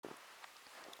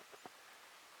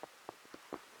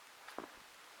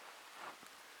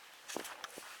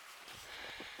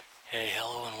Hey,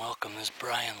 hello and welcome. This is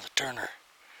Brian Laturner,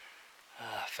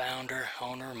 founder,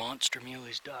 owner,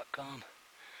 MonsterMuleys.com.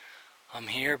 I'm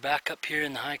here, back up here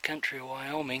in the high country of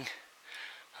Wyoming.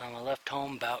 I left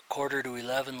home about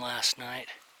 10:45 last night.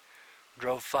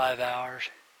 Drove 5 hours,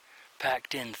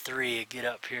 packed in 3 to get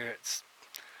up here. It's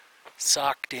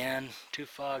socked in, too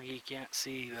foggy, can't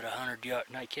see but 100 yards.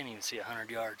 No, I can't even see 100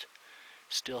 yards.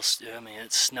 Still,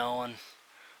 it's snowing.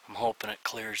 I'm hoping it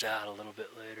clears out a little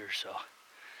bit later, so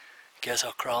guess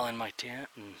I'll crawl in my tent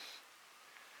and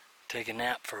take a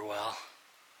nap for a while.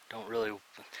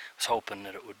 Was hoping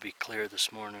that it would be clear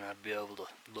this morning. I'd be able to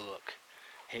look.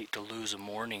 Hate to lose a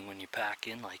morning when you pack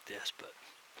in like this, but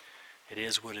it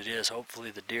is what it is.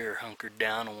 Hopefully the deer are hunkered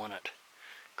down, and when it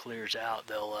clears out,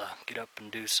 they'll get up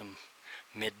and do some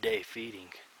midday feeding.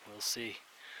 We'll see.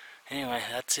 Anyway,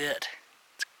 that's it.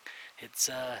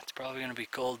 It's probably gonna be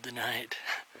cold tonight.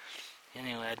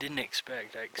 Anyway,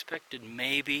 I expected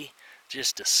maybe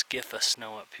just a skiff of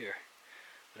snow up here,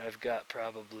 but I've got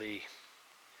probably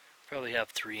have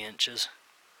 3 inches.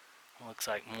 Looks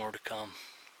like more to come.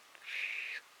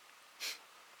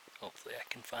 Hopefully I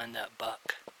can find that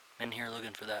buck. I'm in here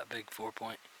looking for that big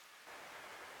 4-point.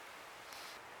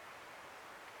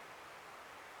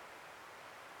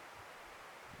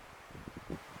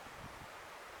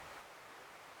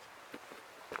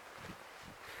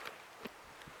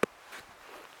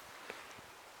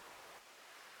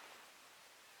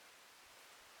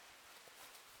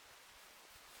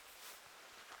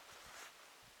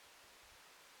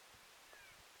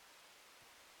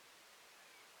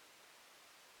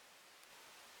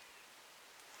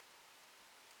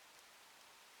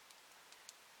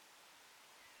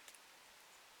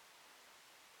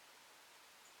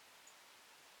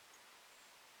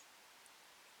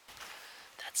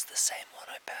 That's the same one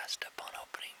I passed up on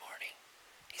opening morning.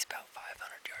 He's about 500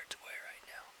 yards away right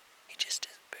now. He just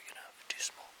isn't big enough, too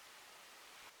small.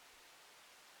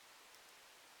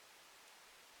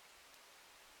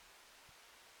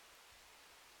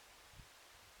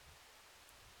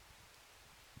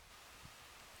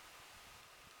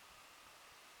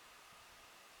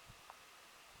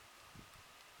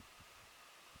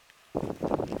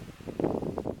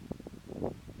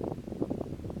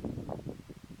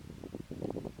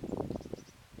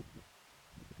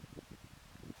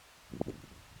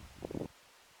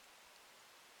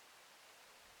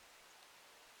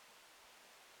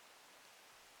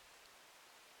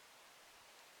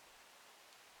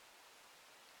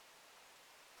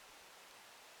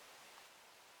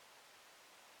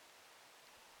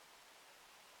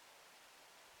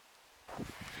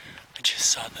 I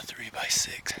just saw the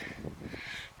 3x6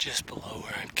 just below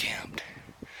where I'm camped,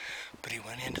 but he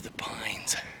went into the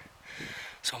pines.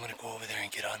 So I'm gonna go over there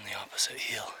and get on the opposite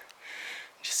hill,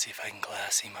 just see if I can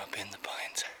glass him up in the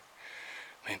pines.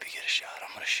 Maybe get a shot.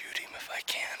 I'm gonna shoot him if I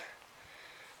can,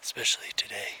 especially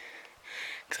today,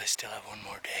 because I still have one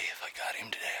more day. If I got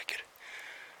him today, I could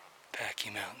pack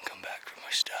him out and come back for my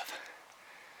stuff.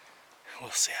 We'll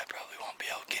see. I probably won't be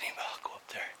able to get him, but I'll go up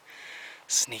there,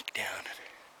 sneak down, and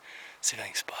see if I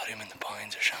can spot him in the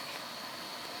pines or something.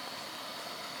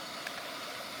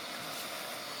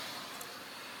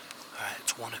 Alright,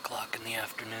 it's 1 o'clock in the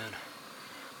afternoon.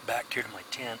 Back here to my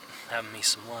tent, having me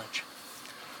some lunch.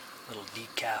 A little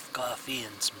decaf coffee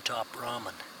and some top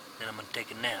ramen. Then I'm gonna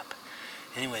take a nap.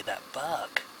 Anyway, that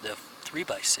buck, the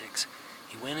 3x6,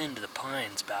 he went into the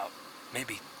pines about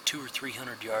maybe 200 or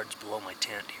 300 yards below my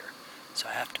tent here. So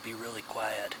I have to be really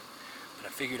quiet. But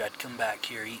I figured I'd come back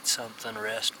here, eat something,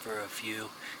 rest for a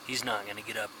few. He's not gonna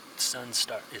get up. The sun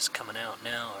is coming out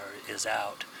now, or is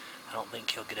out. I don't think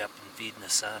he'll get up and feed in the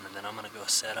sun, and then I'm gonna go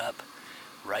set up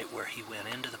right where he went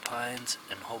into the pines,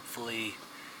 and hopefully,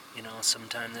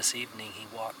 sometime this evening he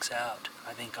walks out.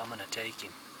 I think I'm gonna take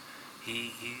him.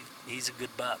 He's a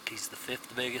good buck. He's the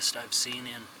 5th biggest I've seen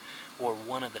or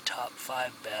one of the top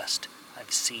 5 best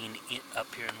I've seen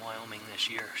up here in Wyoming this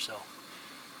year. So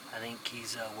I think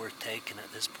he's worth taking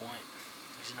at this point.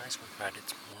 He's a nice one. Right,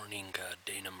 it's morning,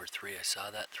 day number 3. I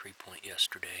saw that 3-point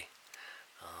yesterday.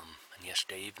 And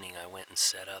yesterday evening I went and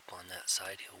set up on that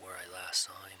side hill where I last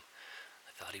saw him.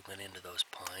 I thought he went into those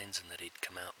pines and that he'd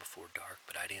come out before dark,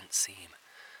 but I didn't see him.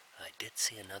 I did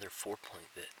see another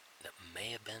 4-point that may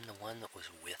have been the one that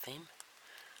was with him.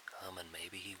 And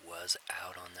maybe he was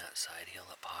out on that side hill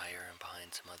up higher and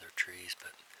behind some other trees,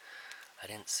 but I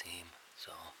didn't see him.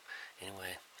 So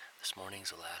anyway, this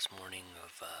morning's the last morning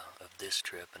of this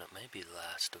trip, and it may be the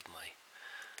last of my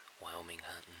Wyoming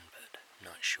hunting, but I'm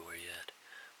not sure yet.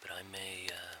 But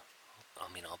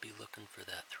I'll be looking for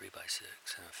that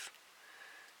 3x6, and if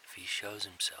he shows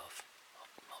himself,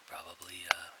 I'll probably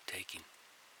take him.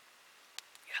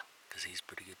 Yeah. because he's a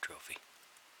pretty good trophy.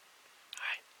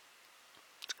 Alright,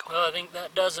 let's go. Well, I think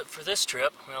that does it for this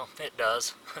trip. Well, it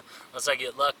does. Unless I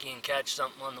get lucky and catch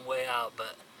something on the way out,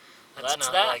 but that's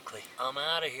not likely. I'm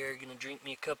out of here. Gonna drink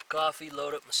me a cup of coffee,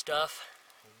 load up my stuff,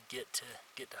 and get to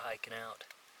hiking out.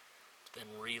 It's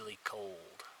been really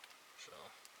cold, so.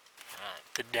 Alright.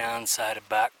 The downside of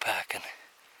backpacking.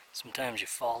 Sometimes you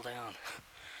fall down.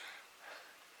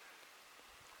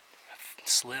 I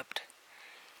slipped.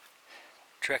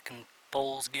 Trekking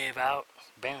poles gave out,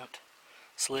 bent,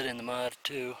 slid in the mud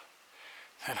too.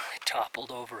 Then I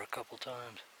toppled over a couple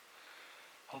times.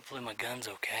 Hopefully my gun's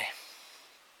okay.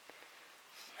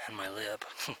 And my lip.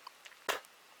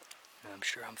 I'm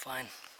sure I'm fine.